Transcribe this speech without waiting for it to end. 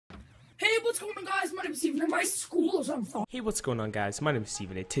Hey, what's going on, guys? My name is Steven, and my school is on fire. Hey, what's going on, guys? My name is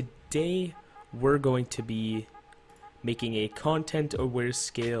Steven, and today we're going to be making a content aware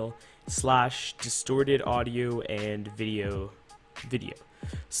scale / distorted audio and video.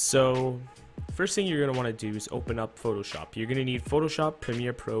 So first thing you're going to want to do is open up Photoshop. You're going to need Photoshop,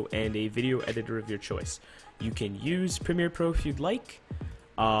 Premiere Pro, and a video editor of your choice. You can use Premiere Pro if you'd like.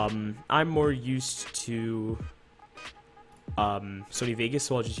 I'm more used to Sony Vegas,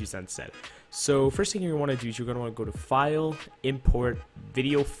 so I'll just use that instead. So first thing you're going to want to do is you're going to want to go to File, Import,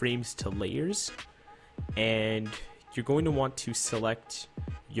 Video Frames to Layers, and you're going to want to select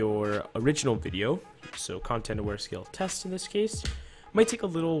your original video, so content aware scale test in this case. Might take a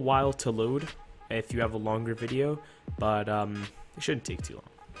little while to load if you have a longer video, but it shouldn't take too long.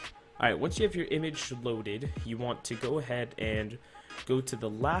 Alright, once you have your image loaded, you want to go ahead and go to the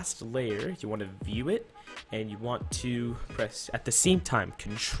last layer. You want to view it, and you want to press at the same time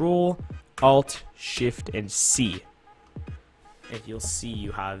Control, Alt, Shift, and C. And you'll see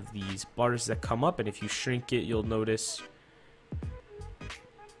you have these bars that come up, and if you shrink it, you'll notice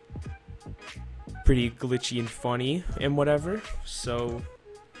pretty glitchy and funny and whatever. So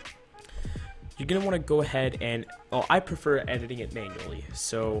you're gonna want to go ahead and I prefer editing it manually.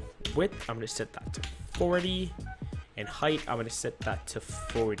 So width, I'm gonna set that to 40, and height, I'm gonna set that to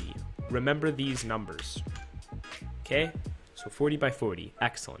 40. Remember these numbers, okay? So 40 by 40,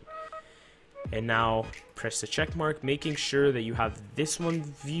 excellent. And now press the check mark, making sure that you have this one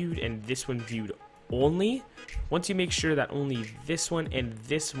viewed and this one viewed only. Once you make sure that only this one and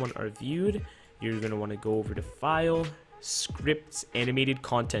this one are viewed, you're going to want to go over to File, Scripts, Animated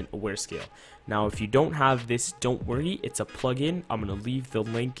Content Aware Scale. Now if you don't have this, don't worry, it's a plugin. I'm going to leave the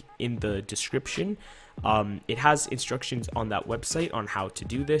link in the description. It has instructions on that website on how to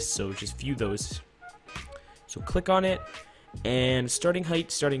do this, so just view those. So click on it. And starting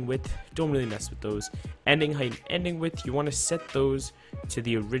height, starting width, don't really mess with those. Ending height, ending width, you want to set those to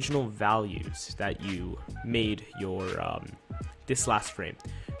the original values that you made your this last frame.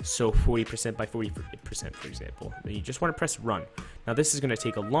 So 40% by 40%, for example. Then you just want to press run. Now this is going to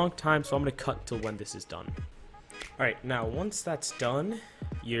take a long time, so I'm going to cut till when this is done. Alright, now once that's done,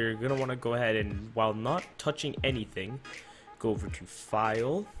 you're going to want to go ahead and, while not touching anything, go over to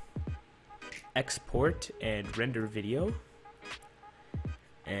File, Export, and Render Video.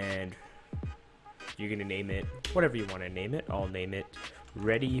 And you're going to name it whatever you want to name it. I'll name it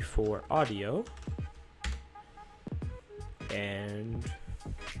Ready for Audio. And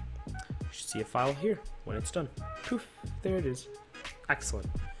you should see a file here when it's done. Poof, there it is. Excellent.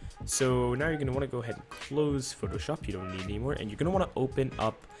 So now you're going to want to go ahead and close Photoshop. You don't need it anymore. And you're going to want to open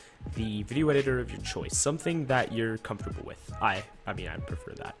up the video editor of your choice. Something that you're comfortable with. I mean, I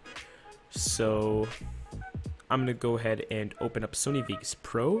prefer that. So I'm going to go ahead and open up Sony Vegas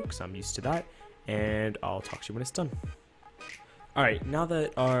Pro because I'm used to that, and I'll talk to you when it's done. Alright, now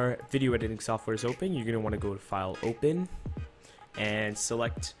that our video editing software is open, you're going to want to go to File, Open, and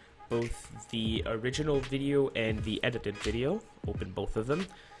select both the original video and the edited video. Open both of them,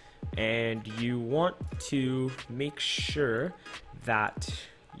 and you want to make sure that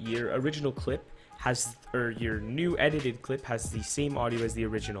your original clip has, or your new edited clip has the same audio as the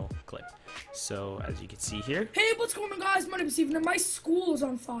original clip. So as you can see here, Hey, what's going on, guys? My name is Steven, and my school is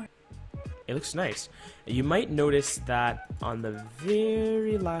on fire. it looks nice. You might notice that on the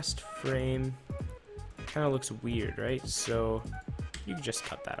very last frame, kind of looks weird, right? So you can just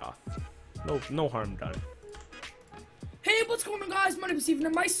cut that off. No harm done. Hey, what's going on, guys? My name is Steven,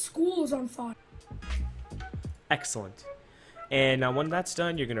 and my school is on fire. Excellent. And now when that's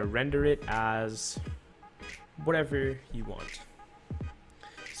done, you're gonna render it as whatever you want.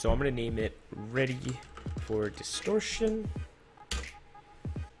 So I'm going to name it Ready for Distortion.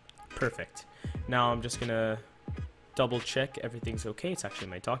 Perfect. Now I'm just going to double check everything's okay. It's actually in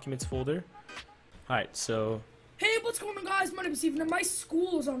my Documents folder. Alright, so Hey, what's going on, guys? My name is Steven, and my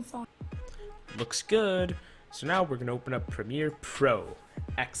school is on fire. looks good. So now we're going to open up Premiere Pro.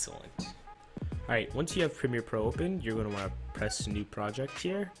 Excellent. Alright, once you have Premiere Pro open, you're going to want to press New Project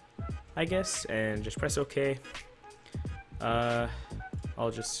here, I guess, and just press OK. I'll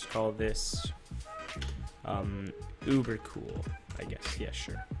just call this Uber Cool, I guess. Yeah,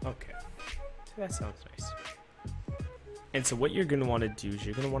 sure. Okay. That sounds nice. And so what you're going to want to do is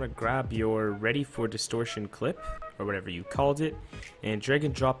you're going to want to grab your Ready for Distortion clip, or whatever you called it, and drag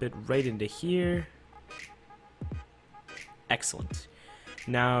and drop it right into here. Excellent.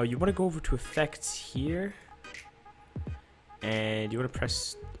 Now you want to go over to Effects here, and you want to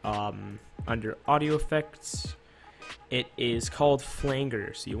press under Audio Effects. It is called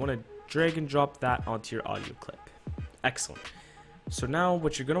Flanger, so you want to drag and drop that onto your audio clip. Excellent. So now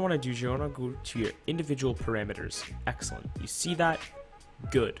what you're going to want to do is you're going to go to your individual parameters. Excellent. You see that?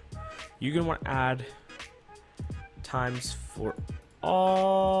 Good. You're going to want to add times for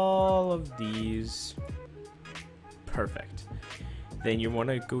all of these. Perfect. Then you want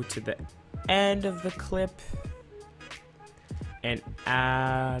to go to the end of the clip and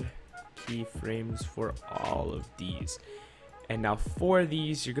add keyframes for all of these. And now for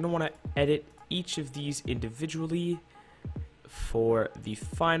these, you're going to want to edit each of these individually for the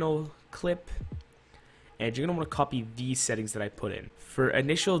final clip. And you're going to want to copy these settings that I put in. For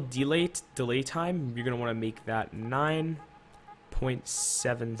initial delay time, you're going to want to make that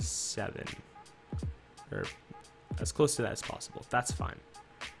 9.77. Or as close to that as possible. That's fine.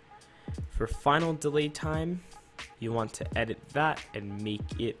 For final delay time, you want to edit that and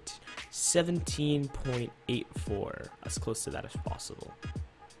make it 17.84, as close to that as possible.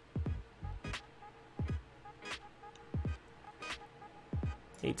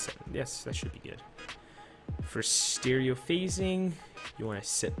 Yes, that should be good. For stereo phasing, you want to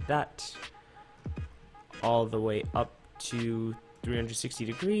set that all the way up to 360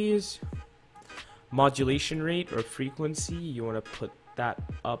 degrees. Modulation rate or frequency, you want to put that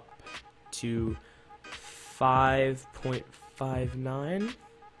up to 5.59,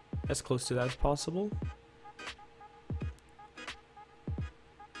 as close to that as possible.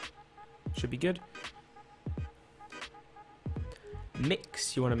 Should be good.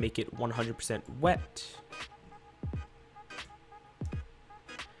 Mix, you want to make it 100% wet.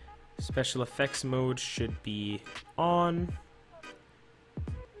 Special effects mode should be on.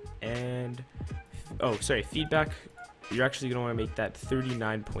 And oh, sorry, feedback, you're actually going to want to make that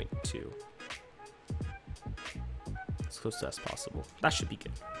 39.2. As close to as possible. That should be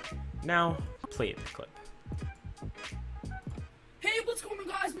good. Now, play the clip. Hey, what's going on,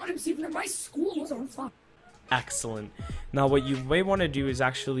 guys? My name is Steven, and my school is on fire. Excellent. Now, what you may want to do is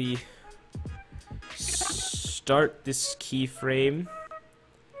actually start this keyframe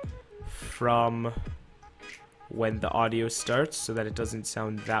from when the audio starts so that it doesn't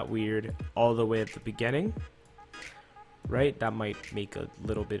sound that weird all the way at the beginning. Right? That might make a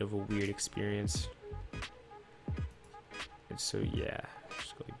little bit of a weird experience. And so, yeah,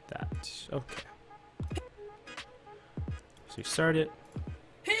 just go like that. Okay. So you start it.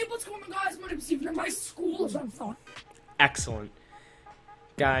 Hey, what's going on, guys? My name is Steven, and my school is on fire. Excellent.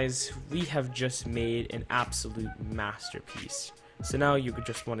 Guys, we have just made an absolute masterpiece. So now you could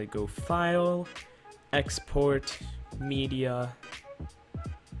just want to go File, Export, Media.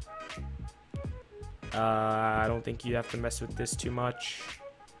 I don't think you have to mess with this too much.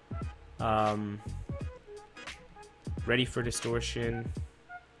 Ready for distortion.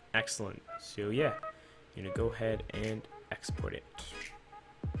 Excellent. So yeah, you're gonna go ahead and export it.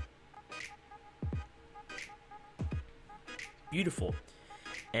 Beautiful.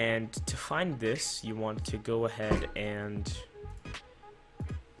 And to find this, you want to go ahead and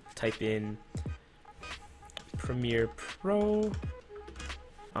type in Premiere Pro.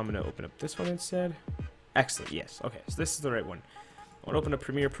 I'm gonna open up this one instead. Excellent, yes. Okay, so this is the right one. I want to open up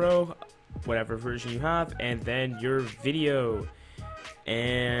Premiere Pro, whatever version you have, and then your video.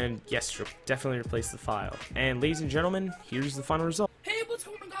 And yes, definitely replace the file. And ladies and gentlemen, here's the final result. Hey, what's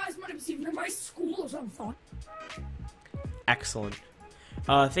going on, guys? My name is Steven, and my school is on fire. Excellent.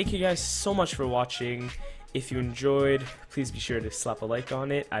 Thank you guys so much for watching. If you enjoyed, please be sure to slap a like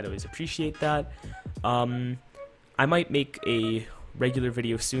on it. I'd always appreciate that. I might make a regular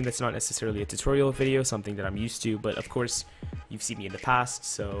video soon that's not necessarily a tutorial video, something that I'm used to, but of course you've seen me in the past,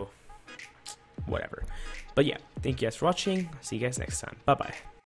 so whatever. But yeah, thank you guys for watching. See you guys next time. Bye bye.